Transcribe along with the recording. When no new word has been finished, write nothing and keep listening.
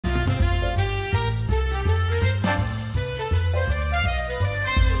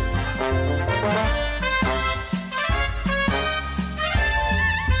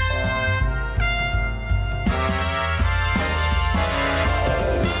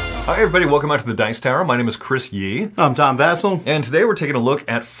Hi everybody, welcome back to the Dice Tower. My name is Chris Yi. I'm Tom Vasel. And today we're taking a look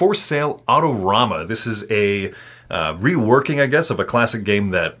at For Sale Autorama. This is a reworking, I guess, of a classic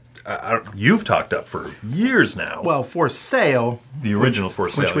game that you've talked up for years now. Well, For Sale. The original For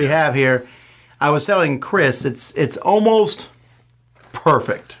Sale. Which we have here. I was telling Chris, it's almost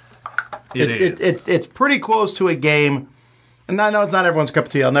perfect. It's pretty close to a game. And I know it's not everyone's cup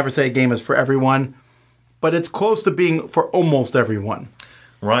of tea. I'll never say a game is for everyone. But it's close to being for almost everyone.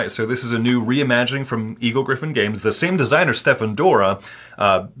 Right, so this is a new reimagining from Eagle Gryphon Games. The same designer, Stefan Dora.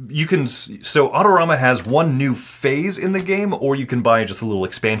 So Autorama has one new phase in the game, or you can buy just a little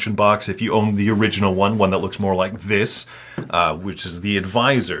expansion box if you own the original one that looks more like this, which is the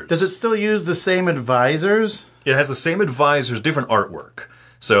Advisors. Does it still use the same advisors? It has the same advisors, different artwork.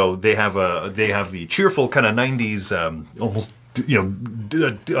 So they have the cheerful kind of 90s, almost,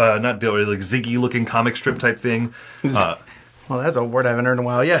 not like Ziggy looking comic strip type thing. Well, that's a word I haven't heard in a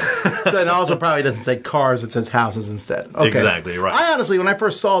while. Yeah. So it also probably doesn't say cars; it says houses instead. Okay. Exactly right. I honestly, when I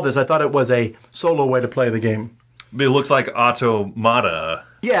first saw this, I thought it was a solo way to play the game. But it looks like Automata.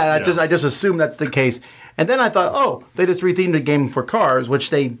 Yeah, I just assumed that's the case, and then I thought, oh, they just rethemed the game for cars, which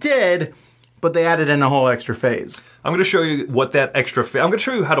they did, but they added in a whole extra phase. I'm going to show you what that extra I'm going to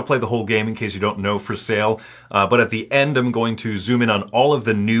show you how to play the whole game in case you don't know For Sale. But at the end, I'm going to zoom in on all of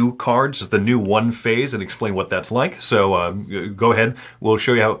the new cards, just the new one phase, and explain what that's like. So go ahead. We'll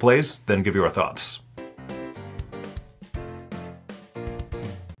show you how it plays, then give you our thoughts.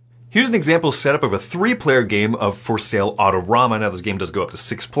 Here's an example setup of a 3-player game of For Sale Autorama. Now this game does go up to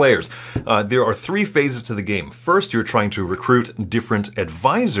 6 players. There are 3 phases to the game. First, you're trying to recruit different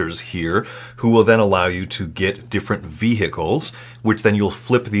advisors here who will then allow you to get different vehicles, which then you'll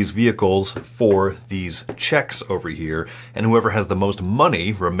flip these vehicles for these checks over here. And whoever has the most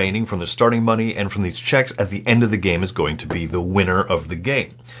money remaining from the starting money and from these checks at the end of the game is going to be the winner of the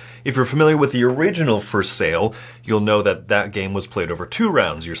game. If you're familiar with the original For Sale, you'll know that that game was played over 2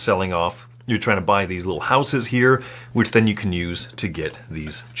 rounds. You're selling off, you're trying to buy these little houses here, which then you can use to get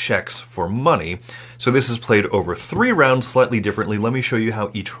these checks for money. So this is played over 3 rounds slightly differently. Let me show you how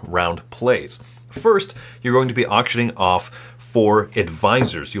each round plays. First, you're going to be auctioning off 4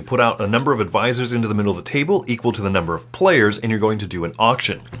 advisors. You'll put out a number of advisors into the middle of the table equal to the number of players, and you're going to do an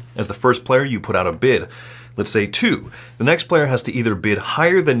auction. As the first player, you put out a bid. Let's say 2. The next player has to either bid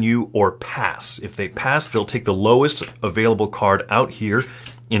higher than you or pass. If they pass, they'll take the lowest available card out here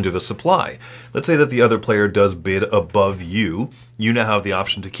into the supply. Let's say that the other player does bid above you. You now have the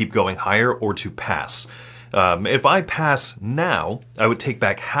option to keep going higher or to pass. If I pass now, I would take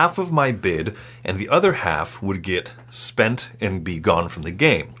back half of my bid, and the other half would get spent and be gone from the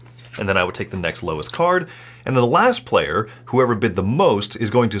game. And then I would take the next lowest card, and then the last player, whoever bid the most, is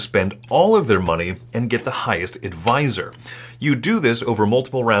going to spend all of their money and get the highest advisor. You do this over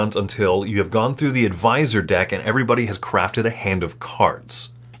multiple rounds until you have gone through the advisor deck and everybody has crafted a hand of cards.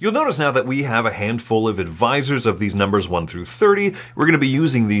 You'll notice now that we have a handful of advisors of these numbers 1 through 30. We're going to be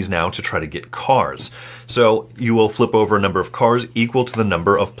using these now to try to get cars. So you will flip over a number of cars equal to the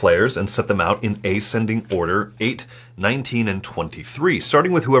number of players and set them out in ascending order 8, 19, and 23.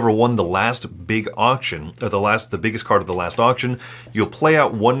 Starting with whoever won the last big auction, or the biggest card of the last auction, you'll play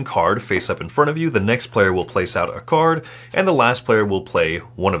out 1 card face up in front of you. The next player will place out a card, and the last player will play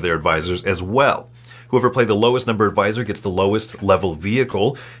one of their advisors as well. Whoever played the lowest number advisor gets the lowest level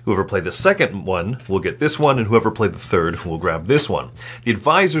vehicle. Whoever played the second one will get this one, and whoever played the third will grab this one. The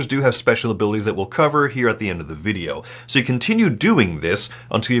advisors do have special abilities that we'll cover here at the end of the video. So you continue doing this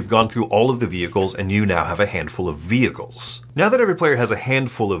until you've gone through all of the vehicles and you now have a handful of vehicles. Now that every player has a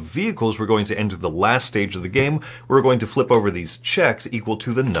handful of vehicles, we're going to enter the last stage of the game. We're going to flip over these checks equal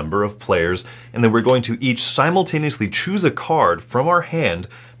to the number of players, and then we're going to each simultaneously choose a card from our hand,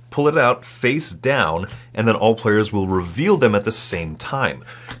 pull it out face down, and then all players will reveal them at the same time.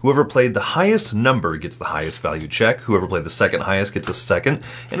 Whoever played the highest number gets the highest value check, whoever played the second highest gets the second,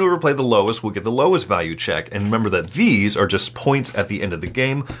 and whoever played the lowest will get the lowest value check. And remember that these are just points at the end of the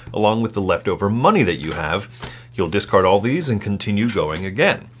game, along with the leftover money that you have. You'll discard all these and continue going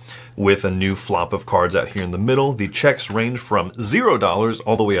again. With a new flop of cards out here in the middle, the checks range from $0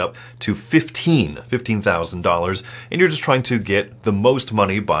 all the way up to $15,000, and you're just trying to get the most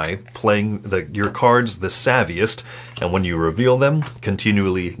money by playing your cards the savviest, and when you reveal them,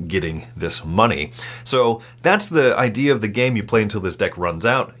 continually getting this money. So that's the idea of the game. You play until this deck runs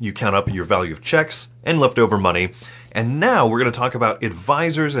out, you count up your value of checks and leftover money, and now we're going to talk about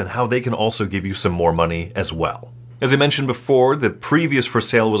advisors and how they can also give you some more money as well. As I mentioned before, the previous For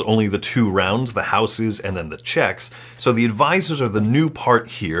Sale was only the 2 rounds, the houses and then the checks. So the advisors are the new part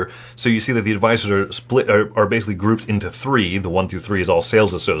here. So you see that the advisors are split, are basically grouped into 3. The 1 through 3 is all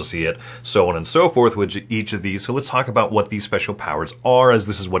sales associate, so on and so forth with each of these. So let's talk about what these special powers are, as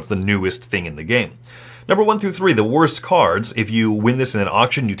this is what's the newest thing in the game. Number 1 through 3, the worst cards. If you win this in an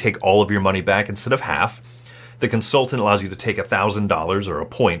auction, you take all of your money back instead of half. The consultant allows you to take $1,000 or a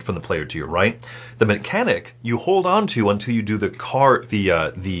point from the player to your right. The mechanic you hold on to until you do the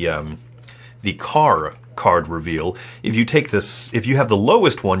car card reveal. If you take this, if you have the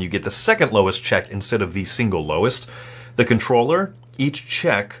lowest one, you get the second lowest check instead of the single lowest. The controller, each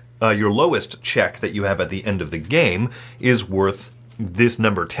check, your lowest check that you have at the end of the game is worth this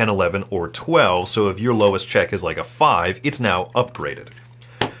number 10, 11, or 12. So if your lowest check is like a 5, it's now upgraded.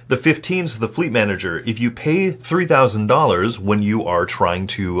 The 15's the fleet manager. If you pay $3,000 when you are trying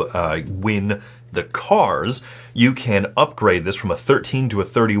to win the cars, you can upgrade this from a 13 to a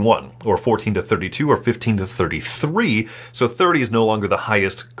 31, or 14 to 32, or 15 to 33. So 30 is no longer the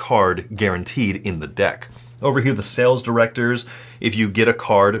highest card guaranteed in the deck. Over here, the sales directors, if you get a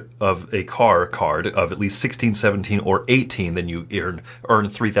car card of at least 16, 17, or 18, then you earn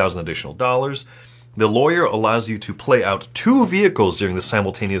 3,000 additional dollars. The lawyer allows you to play out 2 vehicles during the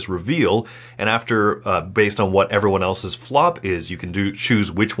simultaneous reveal, and after, based on what everyone else's flop is, you can choose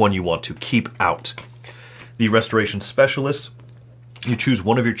which one you want to keep out. The restoration specialist, you choose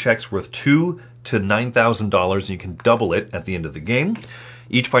one of your checks worth $2,000 to $9,000, and you can double it at the end of the game.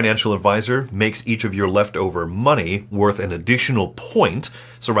 Each financial advisor makes each of your leftover money worth an additional point.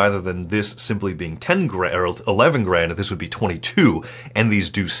 So rather than this simply being 10 grand or 11 grand, this would be 22, and these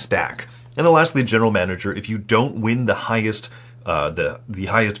do stack. And then lastly, general manager, if you don't win the highest the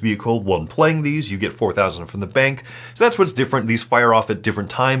highest vehicle when playing these, you get 4,000 from the bank. So that's what's different. These fire off at different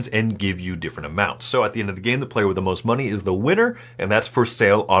times and give you different amounts. So at the end of the game, the player with the most money is the winner, and that's for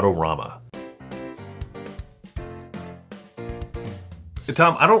Sale Autorama.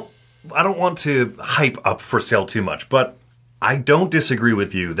 Tom, I don't want to hype up For Sale too much, but I don't disagree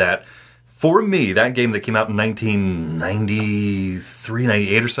with you that for me, that game that came out in 1993,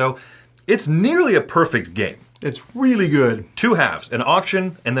 98 or so, it's nearly a perfect game. It's really good. 2 halves, an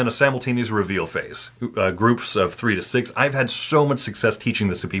auction and then a simultaneous reveal phase. Groups of 3 to 6. I've had so much success teaching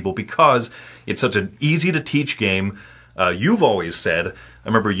this to people because it's such an easy to teach game. You've always said, I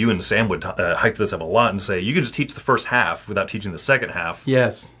remember you and Sam would hype this up a lot and say, you can just teach the first half without teaching the second half.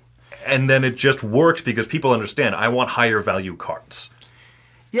 Yes. And then it just works because people understand, I want higher value cards.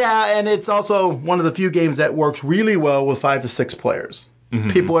 Yeah, and it's also one of the few games that works really well with 5 to 6 players.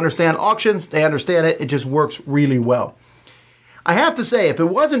 Mm-hmm. People understand auctions, they understand it, it just works really well. I have to say, if it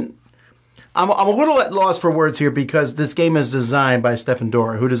wasn't... I'm a little at loss for words here because this game is designed by Stefan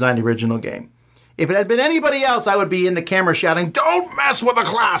Dora, who designed the original game. If it had been anybody else, I would be in the camera shouting, "Don't mess with a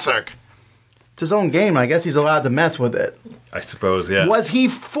classic!" It's his own game. I guess he's allowed to mess with it. I suppose, yeah. Was he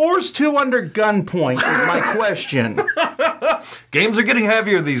forced to under gunpoint, is my question. Games are getting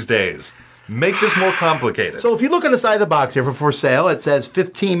heavier these days. Make this more complicated. So if you look on the side of the box here for sale, it says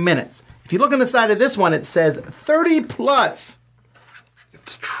 15 minutes. If you look on the side of this one, it says 30 plus.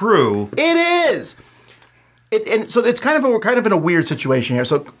 It's true. It is. And so it's we're kind of in a weird situation here.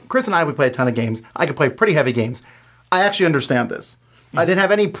 So Chris and I, we play a ton of games. I can play pretty heavy games. I actually understand this. I didn't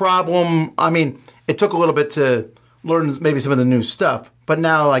have any problem. I mean, it took a little bit to learn maybe some of the new stuff. But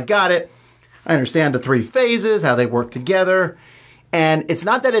now I got it. I understand the 3 phases, how they work together. And it's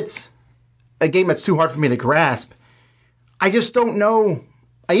not that it's a game that's too hard for me to grasp. I just don't know.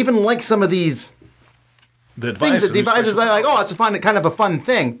 I even like some of these things that the advisors like, oh, it's kind of a fun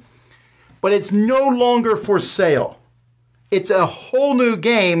thing. But it's no longer For Sale. It's a whole new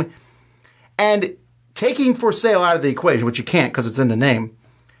game. And taking For Sale out of the equation, which you can't because it's in the name,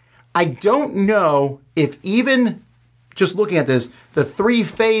 I don't know if even just looking at this, the 3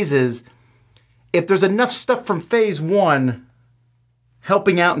 phases, if there's enough stuff from phase 1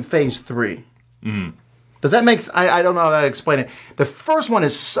 helping out in phase 3. Mm. Does that make sense? I don't know how to explain it. The first one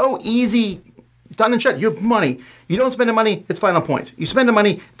is so easy, done and shut. You have money. You don't spend the money, it's final points. You spend the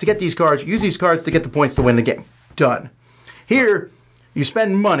money to get these cards, use these cards to get the points to win the game. Done. Here, you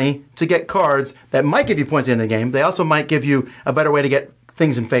spend money to get cards that might give you points in the game. They also might give you a better way to get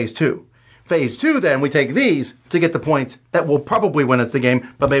things in phase 2. Phase 2, then, we take these to get the points that will probably win us the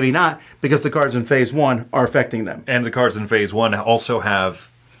game, but maybe not, because the cards in phase 1 are affecting them. And the cards in phase 1 also have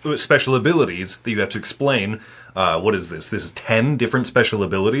special abilities that you have to explain. What is this? This is 10 different special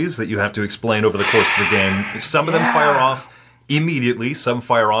abilities that you have to explain over the course of the game. Some of them fire off immediately, some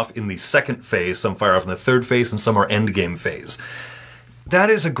fire off in the second phase, some fire off in the third phase, and some are end game phase.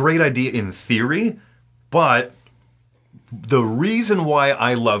 That is a great idea in theory, but The reason why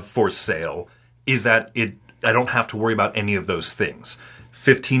I love For Sale is that I don't have to worry about any of those things.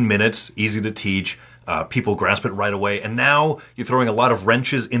 15 minutes, easy to teach. People grasp it right away. And now you're throwing a lot of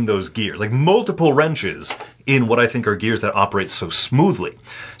wrenches in those gears, like multiple wrenches in what I think are gears that operate so smoothly.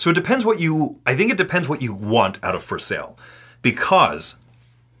 So it depends I think it depends what you want out of For Sale. Because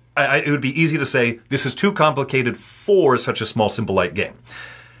it would be easy to say, this is too complicated for such a small, simple, light game.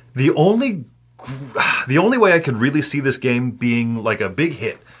 The only way I could really see this game being like a big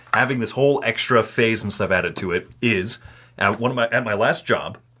hit, having this whole extra phase and stuff added to it, is at my last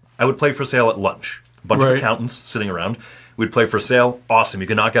job, I would play For Sale at lunch. A bunch of accountants sitting around. We'd play For Sale. Awesome. You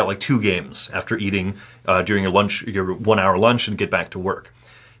can knock out like 2 games after eating during your 1-hour lunch and get back to work.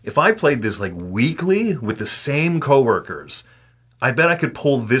 If I played this like weekly with the same coworkers, I bet I could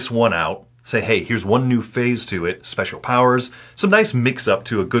pull this one out, say, hey, here's one new phase to it, special powers, some nice mix-up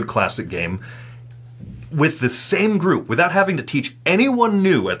to a good classic game, with the same group, without having to teach anyone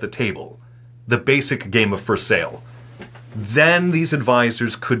new at the table the basic game of For Sale. Then these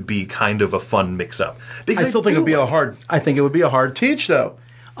advisors could be kind of a fun mix-up. I still think it would be I think it would be a hard teach, though.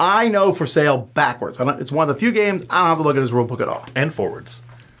 I know For Sale backwards. It's one of the few games I don't have to look at his rule book at all. And forwards.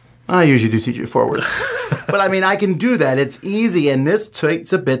 I usually do teach you forwards. But I mean, I can do that. It's easy, and this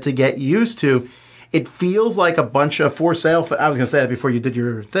takes a bit to get used to. It feels like a bunch of For Sale, I was going to say that before you did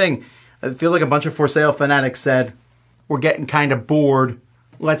your thing. It feels like a bunch of For Sale fanatics said, we're getting kind of bored.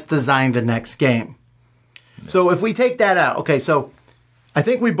 Let's design the next game. So if we take that out, okay, so I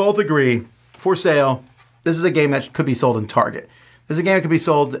think we both agree, For Sale, this is a game that could be sold in Target. This is a game that could be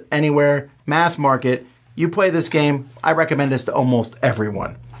sold anywhere, mass market. You play this game, I recommend this to almost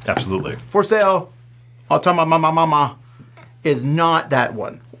everyone. Absolutely. For Sale, Autorama is not that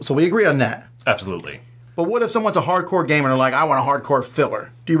one. So we agree on that. Absolutely. But what if someone's a hardcore gamer and they're like, I want a hardcore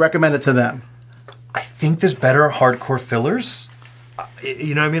filler? Do you recommend it to them? I think there's better hardcore fillers.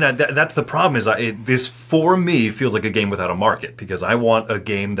 You know what I mean? That's the problem. This, for me, feels like a game without a market, because I want a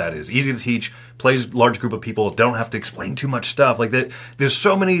game that is easy to teach, plays a large group of people, don't have to explain too much stuff. Like there's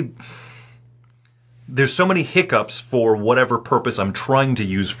so many hiccups for whatever purpose I'm trying to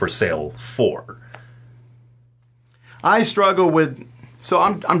use For Sale for. I struggle with, so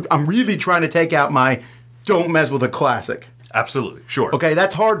I'm really trying to take out my don't mess with a classic. Absolutely, sure. Okay,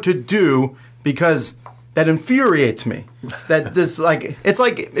 that's hard to do because that infuriates me. That this it's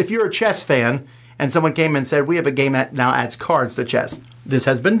like if you're a chess fan and someone came and said, we have a game that now adds cards to chess. This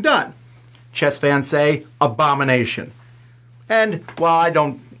has been done. Chess fans say, abomination. And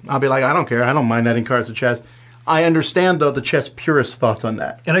while I'll be like, I don't care. I don't mind adding cards to chess. I understand, though, the chess purist thoughts on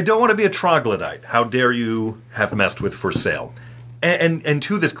that. And I don't want to be a troglodyte. How dare you have messed with For Sale? And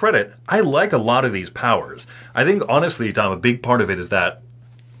to this credit, I like a lot of these powers. I think, honestly, Tom, a big part of it is that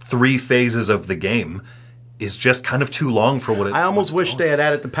 3 phases of the game is just kind of too long for what it is. I almost wish they had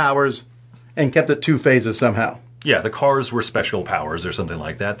added the powers and kept it 2 phases somehow. Yeah, the cars were special powers or something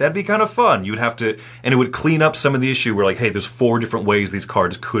like that. That'd be kind of fun. You'd have to, and it would clean up some of the issue where, like, hey, there's 4 different ways these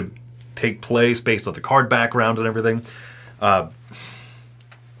cards could take place based on the card background and everything.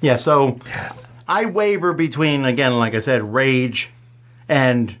 Yeah, so I waver between, again, like I said, Rage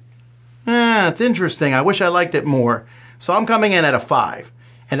and, it's interesting. I wish I liked it more. So I'm coming in at a 5.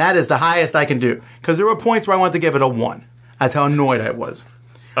 And that is the highest I can do. Because there were points where I wanted to give it a 1. That's how annoyed I was.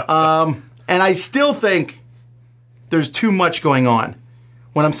 And I still think there's too much going on.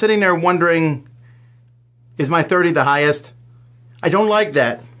 When I'm sitting there wondering, is my 30 the highest? I don't like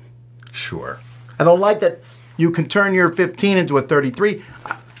that. Sure. I don't like that you can turn your 15 into a 33.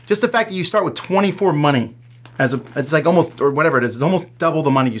 Just the fact that you start with 24 money. It's like almost, or whatever it is, it's almost double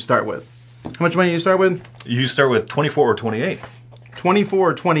the money you start with. How much money do you start with? You start with 24 or 28. 24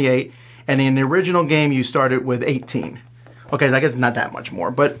 or 28, and in the original game you started with 18. Okay, so I guess not that much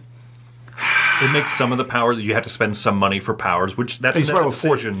more, but it makes some of the powers you have to spend some money for powers, which that's you start with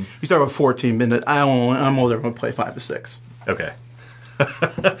decision. You start with 14 minutes. I'm older. I'm gonna play 5 to 6. Okay.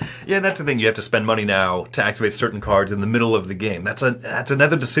 Yeah, that's the thing. You have to spend money now to activate certain cards in the middle of the game. That's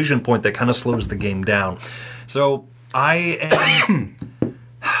another decision point that kind of slows the game down. So I am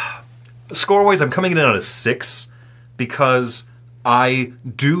score-wise, I'm coming in at a 6 because I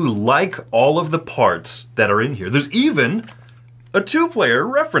do like all of the parts that are in here. There's even a 2-player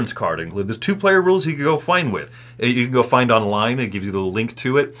reference card included. There's 2-player rules you can go find with. You can go find online. It gives you the link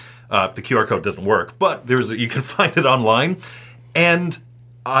to it. The QR code doesn't work, but you can find it online. And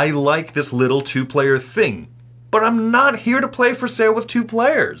I like this little 2-player thing. But I'm not here to play For Sale with 2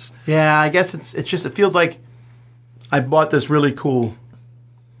 players. Yeah, I guess it feels like I bought this really cool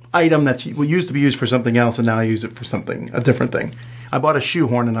item that used to be used for something else, and now I use it for a different thing. I bought a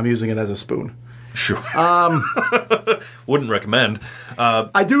shoehorn, and I'm using it as a spoon. Sure. Wouldn't recommend.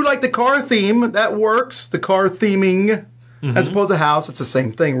 I do like the car theme. That works. The car theming, as opposed to house. It's the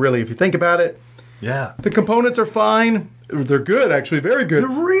same thing, really, if you think about it. Yeah. The components are fine. They're good, actually. Very good. They're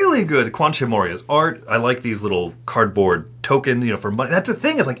really good. Quanche Moria's art. I like these little cardboard token, for money. That's the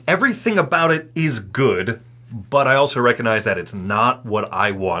thing, is like everything about it is good, but I also recognize that it's not what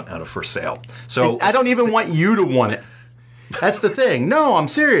I want out of For Sale. So I don't even want you to want it. That's the thing. No, I'm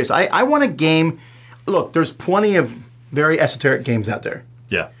serious. I want a game. Look, there's plenty of very esoteric games out there.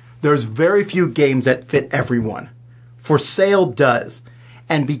 Yeah. There's very few games that fit everyone. For Sale does.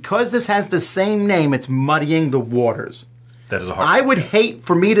 And because this has the same name, it's muddying the waters. That is a hard I would hate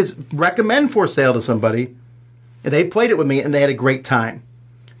for me to recommend For Sale to somebody. They played it with me and they had a great time.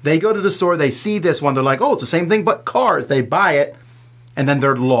 They go to the store, they see this one, they're like, oh, it's the same thing but cars. They buy it, and then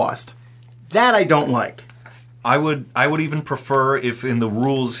they're lost. That I don't like. I would even prefer if in the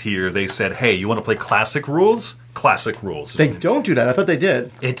rules here they said, hey, you want to play classic rules? Classic rules. They don't do that. I thought they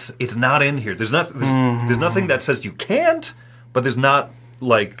did. It's not in here. There's nothing that says you can't, but there's not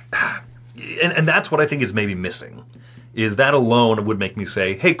like, and that's what I think is maybe missing. Is that alone would make me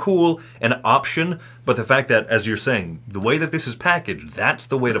say, hey, cool, an option, but the fact that, as you're saying, the way that this is packaged, that's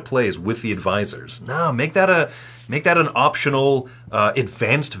the way to play is with the advisors. No, make that an optional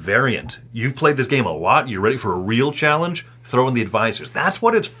advanced variant. You've played this game a lot, you're ready for a real challenge, throw in the advisors. That's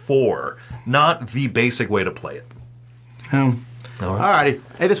what it's for, not the basic way to play it. Alrighty.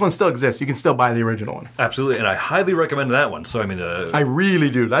 Hey, this one still exists. You can still buy the original one. Absolutely, and I highly recommend that one. So I mean, I really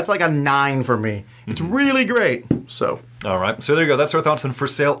do. That's like a 9 for me. It's really great. So. All right. So there you go. That's our thoughts on For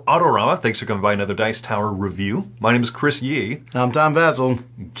Sale Autorama. Thanks for coming by another Dice Tower review. My name is Chris Yi. I'm Tom Vasel.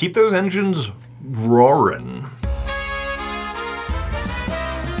 Keep those engines roaring.